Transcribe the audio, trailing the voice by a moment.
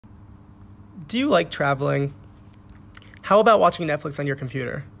Do you like traveling? How about watching Netflix on your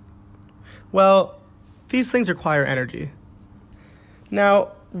computer? Well, these things require energy.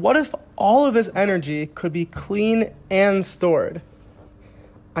 Now, what if all of this energy could be clean and stored?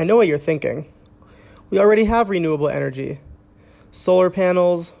 I know what you're thinking. We already have renewable energy. Solar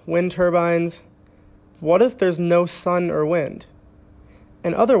panels, wind turbines. What if there's no sun or wind?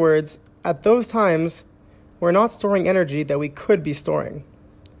 In other words, at those times, we're not storing energy that we could be storing.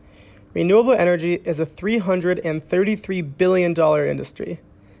 Renewable energy is a $333 billion industry.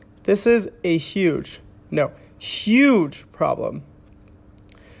 This is a huge problem.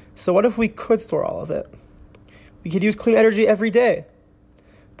 So what if we could store all of it? We could use clean energy every day.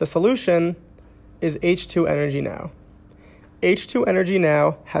 The solution is H2 Energy Now. H2 Energy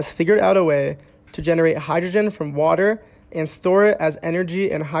Now has figured out a way to generate hydrogen from water and store it as energy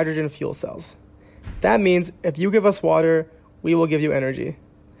in hydrogen fuel cells. That means if you give us water, we will give you energy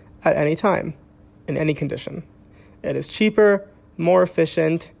at any time, in any condition. It is cheaper, more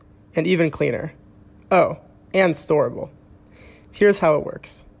efficient, and even cleaner. Oh, and storable. Here's how it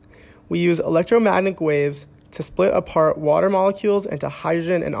works. We use electromagnetic waves to split apart water molecules into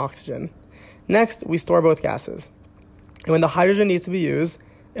hydrogen and oxygen. Next, we store both gases. And when the hydrogen needs to be used,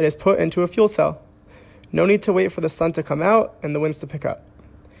 it is put into a fuel cell. No need to wait for the sun to come out and the winds to pick up.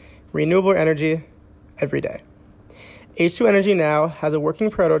 Renewable energy every day. H2 Energy Now has a working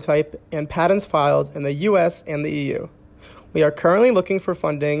prototype and patents filed in the US and the EU. We are currently looking for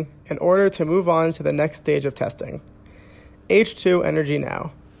funding in order to move on to the next stage of testing. H2 Energy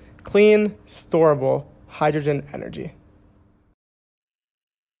Now. Clean, storable hydrogen energy.